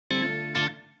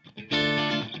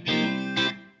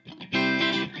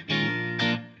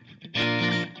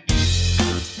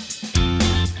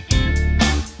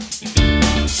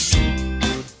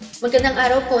Magandang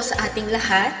araw po sa ating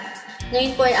lahat.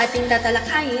 Ngayon po ay ating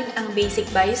tatalakayin ang basic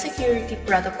biosecurity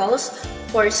protocols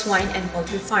for swine and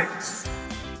poultry farms.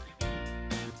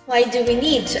 Why do we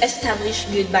need to establish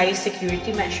good biosecurity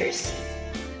measures?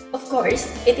 Of course,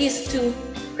 it is to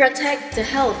protect the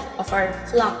health of our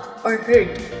flock or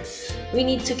herd. We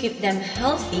need to keep them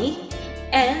healthy,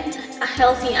 and a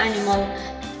healthy animal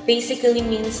basically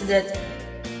means that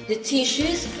the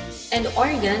tissues and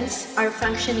organs are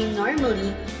functioning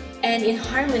normally and in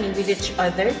harmony with each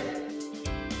other,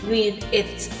 with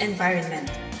its environment.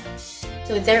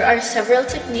 So there are several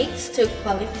techniques to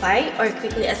qualify or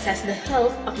quickly assess the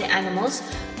health of the animals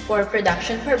for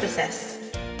production purposes.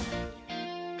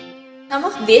 Some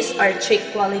of these are trait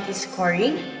quality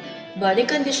scoring, body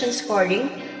condition scoring,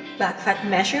 back fat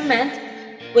measurement,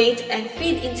 weight and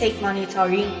feed intake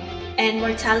monitoring, and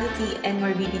mortality and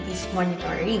morbidities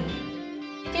monitoring.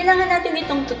 Kailangan natin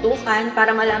itong tutukan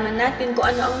para malaman natin kung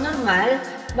ano ang normal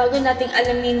bago nating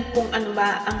alamin kung ano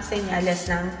ba ang senyales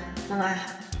ng mga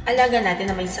alaga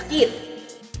natin na may sakit.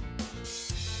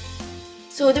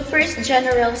 So the first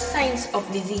general signs of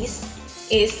disease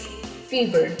is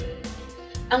fever.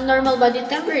 Ang normal body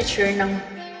temperature ng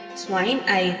swine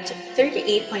ay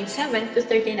 38.7 to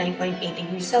 39.8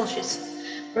 degrees Celsius,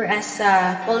 whereas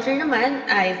sa poultry naman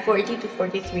ay 40 to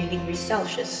 43 degrees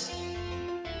Celsius.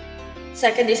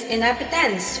 Second is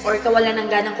inappetence or kawalan ng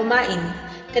ganang kumain.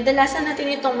 Kadalasan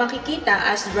natin itong makikita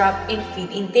as drop in feed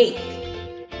intake.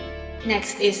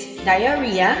 Next is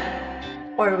diarrhea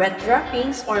or wet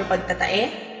droppings or pagtatae,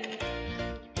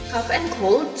 cough and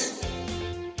colds,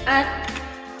 at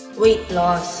weight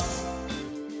loss.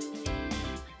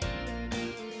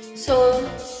 So,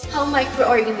 how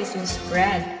microorganisms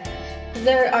spread?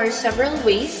 There are several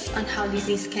ways on how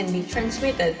disease can be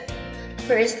transmitted.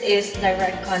 First is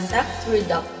direct contact through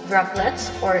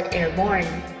droplets or airborne.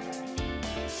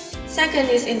 Second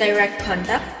is indirect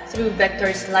contact through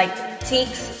vectors like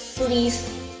ticks, fleas,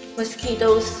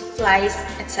 mosquitoes, flies,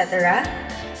 etc.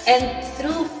 and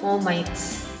through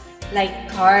fomites like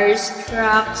cars,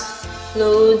 trucks,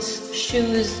 clothes,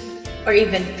 shoes, or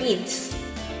even feeds.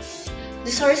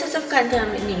 The sources of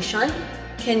contamination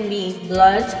can be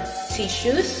blood,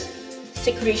 tissues,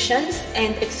 secretions,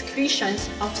 and excretions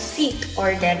of sick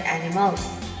or dead animals.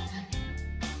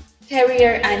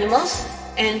 Carrier animals,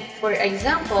 and for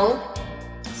example,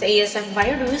 sa ASF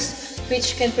virus,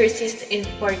 which can persist in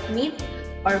pork meat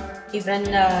or even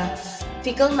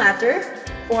fecal matter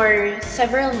for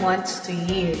several months to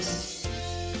years.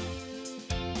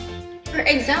 For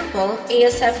example,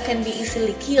 ASF can be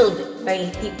easily killed by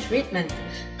heat treatment,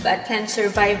 but can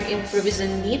survive in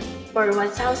frozen meat for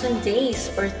 1,000 days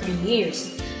or 3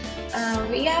 years.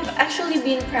 We have actually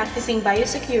been practicing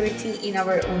biosecurity in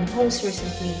our own homes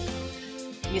recently,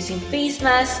 using face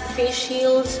masks, face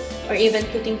shields, or even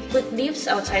putting foot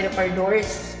leaves outside of our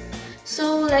doors.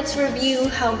 So let's review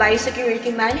how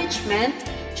biosecurity management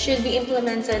should be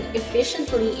implemented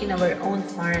efficiently in our own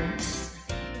farms.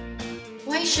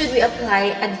 Why should we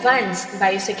apply advanced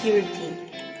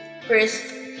biosecurity? First,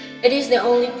 it is the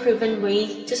only proven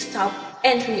way to stop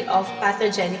entry of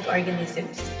pathogenic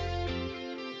organisms.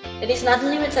 It is not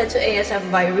limited to ASF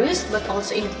virus but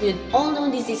also include all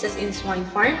known diseases in swine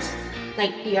farms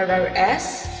like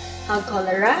PRRS, hog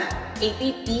cholera,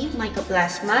 APP,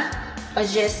 mycoplasma,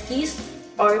 Pageski's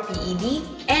or PED,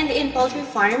 and in poultry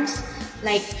farms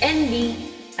like NB,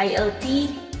 ILT,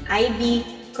 IB,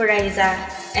 coryza,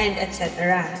 and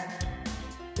etc.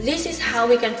 This is how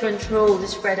we can control the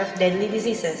spread of deadly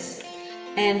diseases.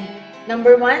 And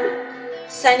number 1,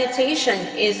 sanitation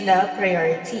is the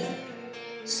priority.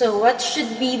 So what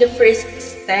should be the first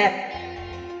step?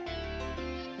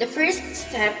 The first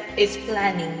step is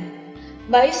planning.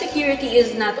 Biosecurity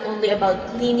is not only about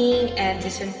cleaning and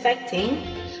disinfecting,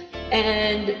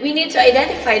 and we need to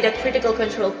identify the critical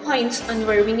control points on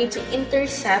where we need to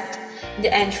intercept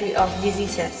the entry of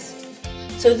diseases.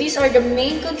 So these are the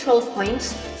main control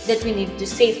points that we need to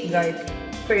safeguard.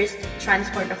 First,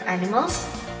 transport of animals,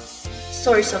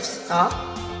 source of stock,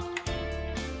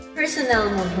 personnel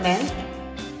movement,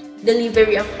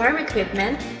 delivery of farm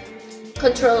equipment,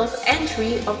 control of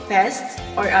entry of pests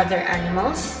or other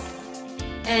animals,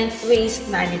 and waste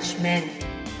management.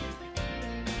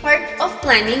 Part of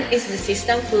planning is the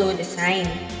system flow design.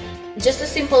 Just a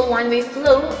simple one-way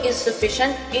flow is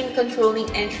sufficient in controlling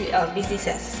entry of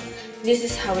diseases. This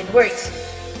is how it works.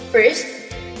 First,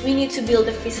 we need to build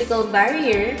a physical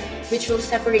barrier which will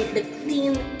separate the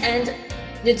clean and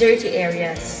the dirty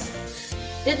areas.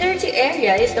 The dirty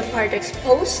area is the part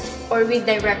exposed or with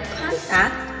direct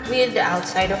contact with the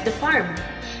outside of the farm,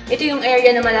 Ito yung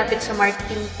area na malapit sa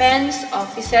marketing pens,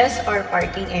 offices, or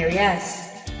parking areas.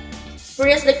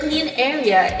 Whereas the clean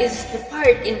area is the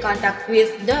part in contact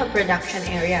with the production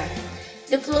area.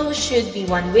 The flow should be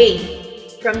one way.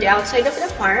 From the outside of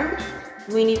the farm,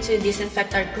 we need to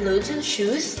disinfect our clothes and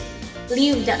shoes,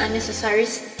 leave the unnecessary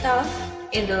stuff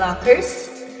in the lockers,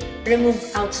 remove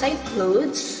outside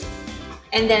clothes,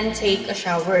 and then take a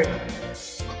shower.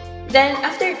 Then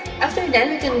after that,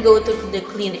 we can go to the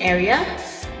clean area,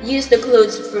 use the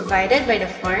clothes provided by the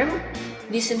farm,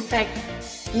 disinfect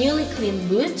newly cleaned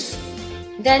boots,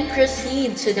 then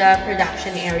proceed to the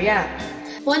production area.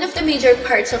 One of the major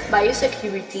parts of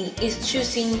biosecurity is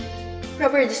choosing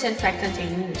proper disinfectant to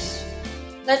use.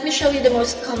 Let me show you the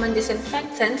most common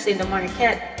disinfectants in the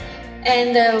market.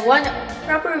 And one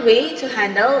proper way to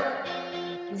handle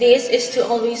this is to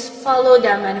always follow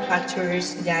the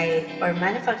manufacturer's guide or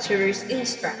manufacturer's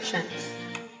instructions.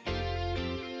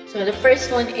 So the first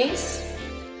one is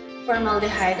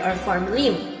formaldehyde or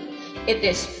formalin. It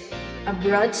is a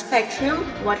broad-spectrum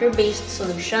water-based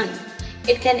solution.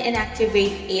 It can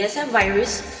inactivate ASF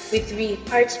virus with 3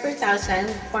 parts per thousand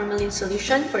formalin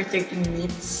solution for 30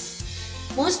 minutes.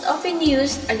 Most often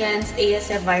used against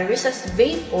ASF virus as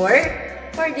vapor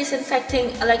for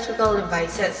disinfecting electrical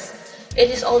devices. It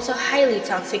is also highly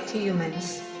toxic to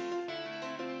humans.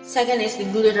 Second is the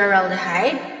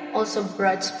glutaraldehyde, also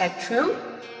broad-spectrum,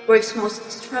 works most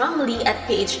strongly at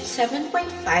pH 7.5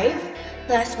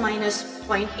 plus minus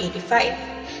 0.85.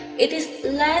 It is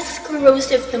less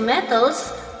corrosive to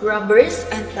metals, rubbers,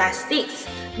 and plastics,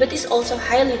 but is also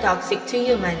highly toxic to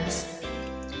humans.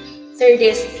 Third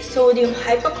is sodium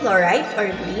hypochlorite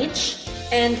or bleach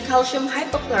and calcium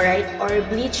hypochlorite or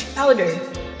bleach powder.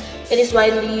 It is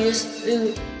widely used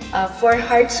for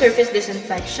hard surface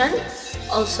disinfection,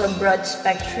 also broad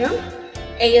spectrum,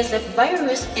 ASF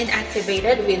virus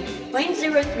inactivated with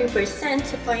 0.03%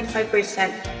 to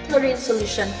 0.5% chlorine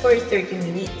solution for 30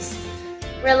 minutes.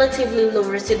 Relatively low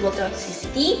residual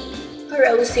toxicity,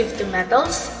 corrosive to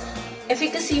metals,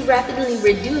 efficacy rapidly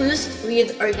reduced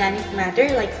with organic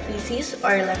matter like feces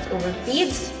or leftover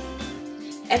feeds,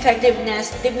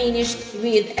 effectiveness diminished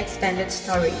with extended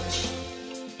storage.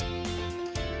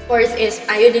 Fourth is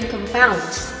iodine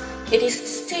compounds. It is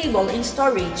stable in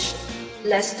storage,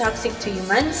 less toxic to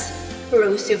humans,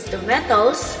 corrosive to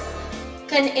metals,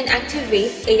 can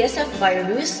inactivate ASF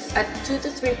virus at 2 to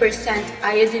 3%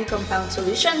 iodine compound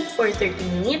solution for 30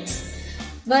 minutes,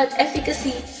 but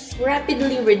efficacy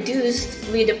rapidly reduced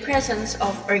with the presence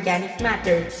of organic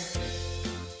matter.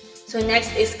 So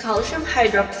next is calcium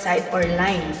hydroxide or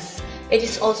lime. It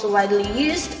is also widely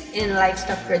used in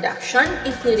livestock production,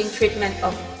 including treatment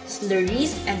of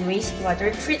slurries and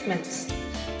wastewater treatments.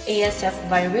 ASF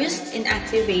virus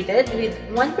inactivated with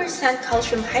 1%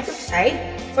 calcium hydroxide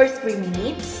for 3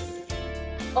 minutes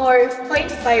or 0.5%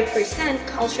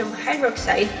 calcium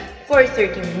hydroxide for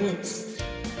 30 minutes.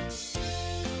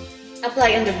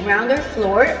 Apply on the ground or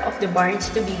floor of the barns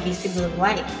to be visible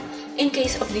white. In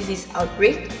case of disease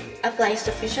outbreak, apply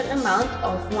sufficient amount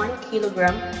of 1 kg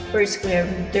per square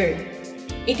meter.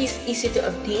 It is easy to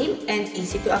obtain and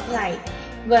easy to apply,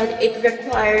 but it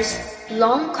requires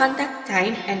long contact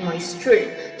time and moisture,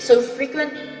 so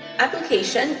frequent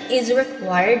application is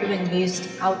required when used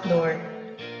outdoor.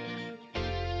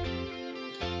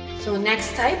 So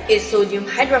next type is sodium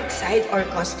hydroxide or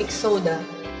caustic soda.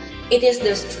 It is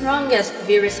the strongest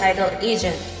virucidal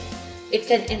agent. It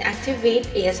can inactivate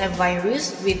ASF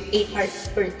virus with 8 parts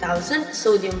per thousand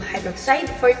sodium hydroxide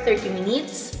for 30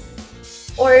 minutes,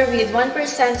 or with 1%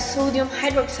 sodium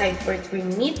hydroxide for 3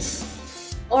 minutes,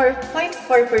 or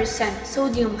 0.4%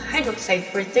 sodium hydroxide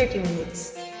for 30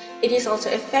 minutes. It is also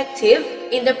effective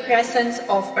in the presence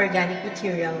of organic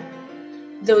material,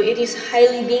 though it is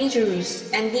highly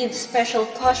dangerous and needs special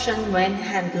caution when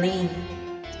handling.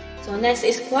 So next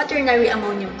is Quaternary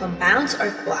ammonium compounds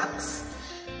or quacks.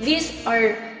 These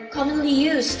are commonly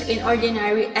used in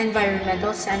ordinary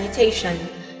environmental sanitation.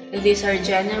 These are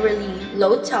generally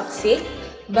low toxic,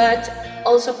 but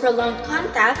also prolonged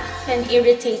contact can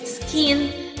irritate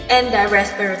skin and the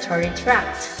respiratory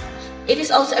tract. It is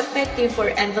also effective for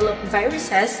envelope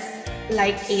viruses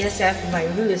like ASF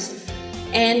virus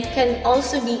and can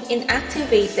also be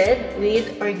inactivated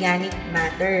with organic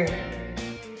matter.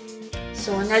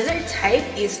 So another type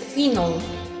is phenol.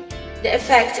 The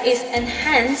effect is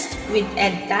enhanced with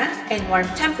EDTA and warm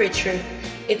temperature.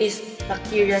 It is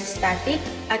bacteriostatic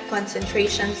at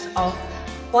concentrations of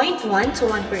 0.1 to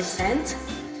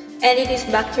 1%, and it is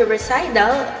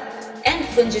bactericidal and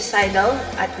fungicidal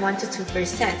at 1 to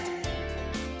 2%.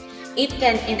 It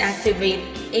can inactivate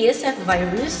ASF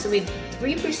virus with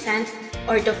 3%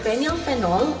 or to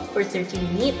phenol for 30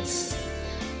 minutes.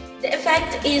 The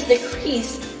effect is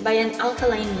decreased by an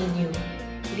alkaline medium,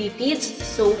 lipids,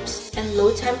 soaps, and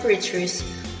low temperatures,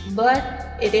 but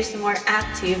it is more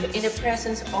active in the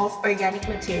presence of organic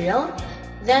material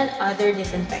than other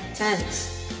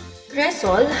disinfectants.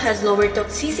 Cresol has lower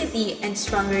toxicity and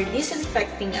stronger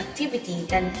disinfecting activity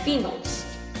than phenols.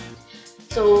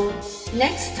 So,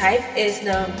 next type is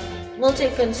the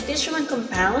multi-constituent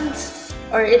compounds,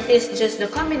 or it is just the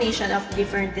combination of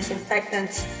different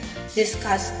disinfectants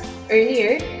discussed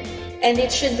earlier, and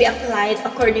it should be applied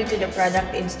according to the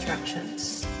product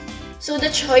instructions. So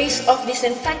the choice of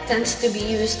disinfectants to be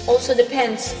used also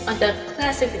depends on the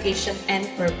classification and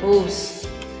purpose.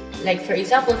 Like for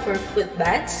example, for foot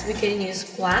baths, we can use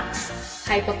quacks,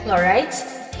 hypochlorites,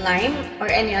 lime, or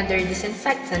any other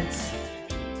disinfectants.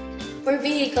 For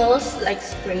vehicles like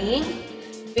spraying,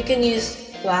 we can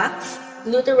use quacks,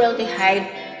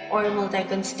 glutaraldehyde, or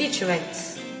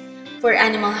multi-constituents. For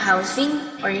animal housing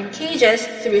or in cages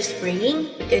through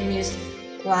spraying, we can use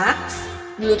quacks,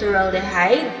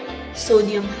 glutaraldehyde,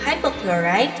 sodium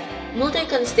hypochlorite,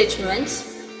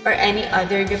 multi-constituents, or any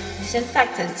other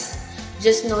disinfectants.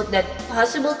 Just note that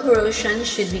possible corrosion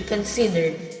should be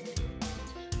considered.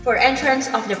 For entrance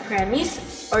of the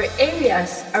premise or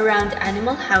areas around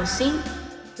animal housing,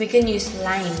 we can use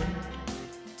lime.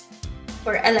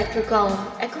 For electrical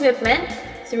equipment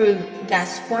through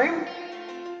gas form,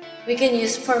 we can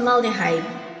use formaldehyde.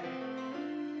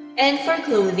 And for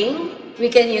clothing, we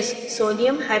can use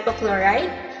sodium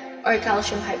hypochlorite or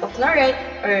calcium hypochlorite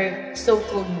or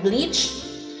so-called bleach,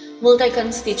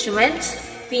 multi-constituents,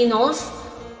 phenols,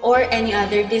 or any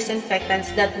other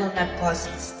disinfectants that will not cause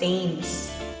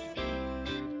stains.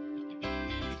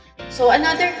 So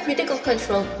another critical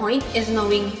control point is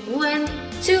knowing when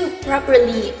to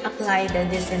properly apply the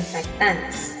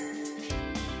disinfectants.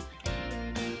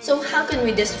 So how can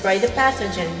we destroy the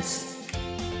pathogens?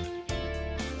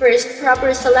 First,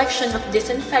 proper selection of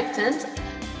disinfectant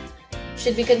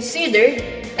should be considered,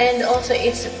 and also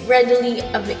if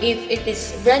it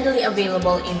is readily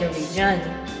available in the region.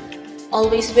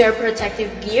 Always wear protective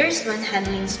gears when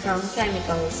handling strong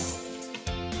chemicals.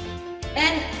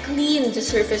 And clean the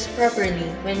surface properly.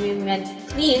 When we meant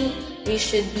clean, we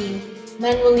should be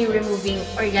manually removing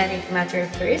organic matter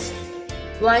first.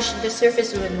 Wash the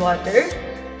surface with water.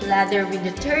 Lather with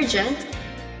detergent.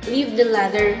 Leave the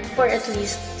lather for at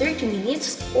least 30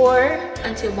 minutes or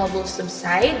until bubbles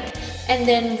subside, and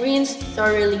then rinse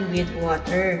thoroughly with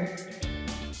water.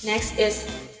 Next is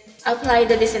apply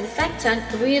the disinfectant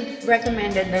with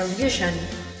recommended dilution,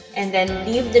 and then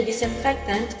leave the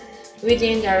disinfectant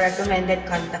within the recommended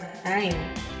contact time.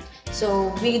 So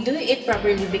we do it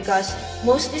properly because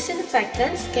most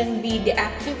disinfectants can be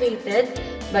deactivated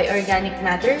by organic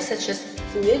matter such as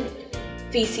food,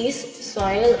 feces,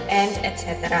 soil, and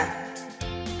etc.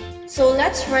 So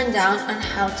let's run down on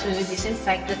how to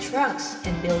disinfect the trucks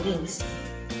and buildings.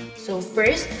 So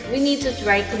first, we need to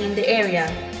dry clean the area.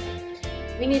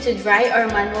 We need to dry or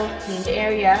manual clean the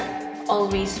area.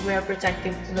 Always wear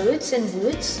protective clothes and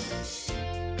boots.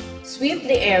 Sweep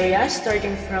the area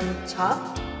starting from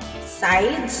top,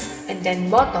 sides, and then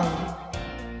bottom.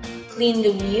 Clean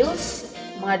the wheels,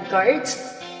 mud guards,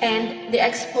 and the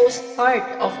exposed part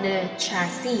of the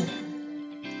chassis.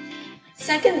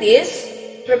 Second is,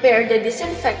 prepare the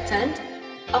disinfectant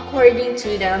according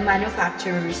to the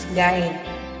manufacturer's guide.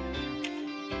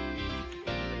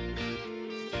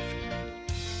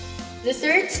 The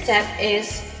third step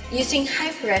is using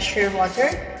high-pressure water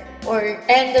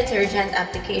and detergent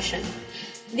application.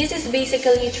 This is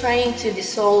basically trying to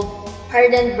dissolve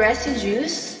hardened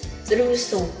residues through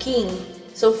soaking.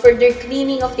 So further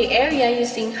cleaning of the area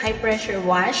using high-pressure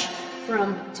wash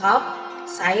from top,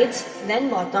 sides,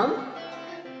 then bottom.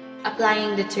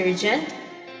 Applying detergent,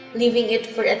 leaving it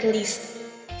for at least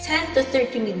 10 to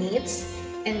 30 minutes,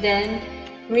 and then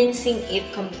rinsing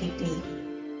it completely.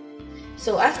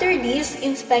 So after this,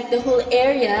 inspect the whole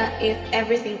area if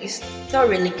everything is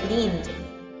thoroughly cleaned.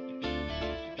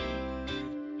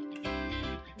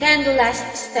 Then the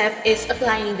last step is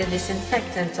applying the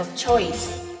disinfectant of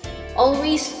choice.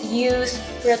 Always use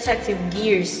protective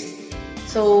gears.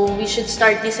 So we should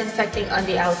start disinfecting on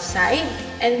the outside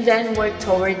and then work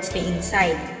towards the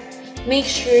inside. Make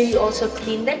sure you also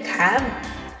clean the cab,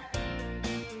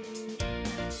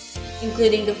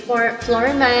 including the floor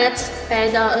mats,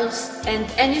 pedals, and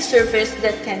any surface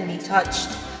that can be touched.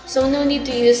 So no need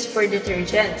to use for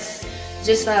detergents.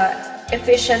 Just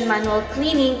efficient manual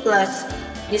cleaning plus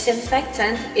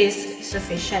disinfectant is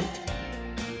sufficient.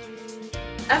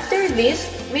 After this,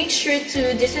 make sure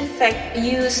to disinfect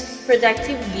used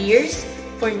protective gears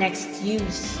for next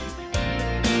use.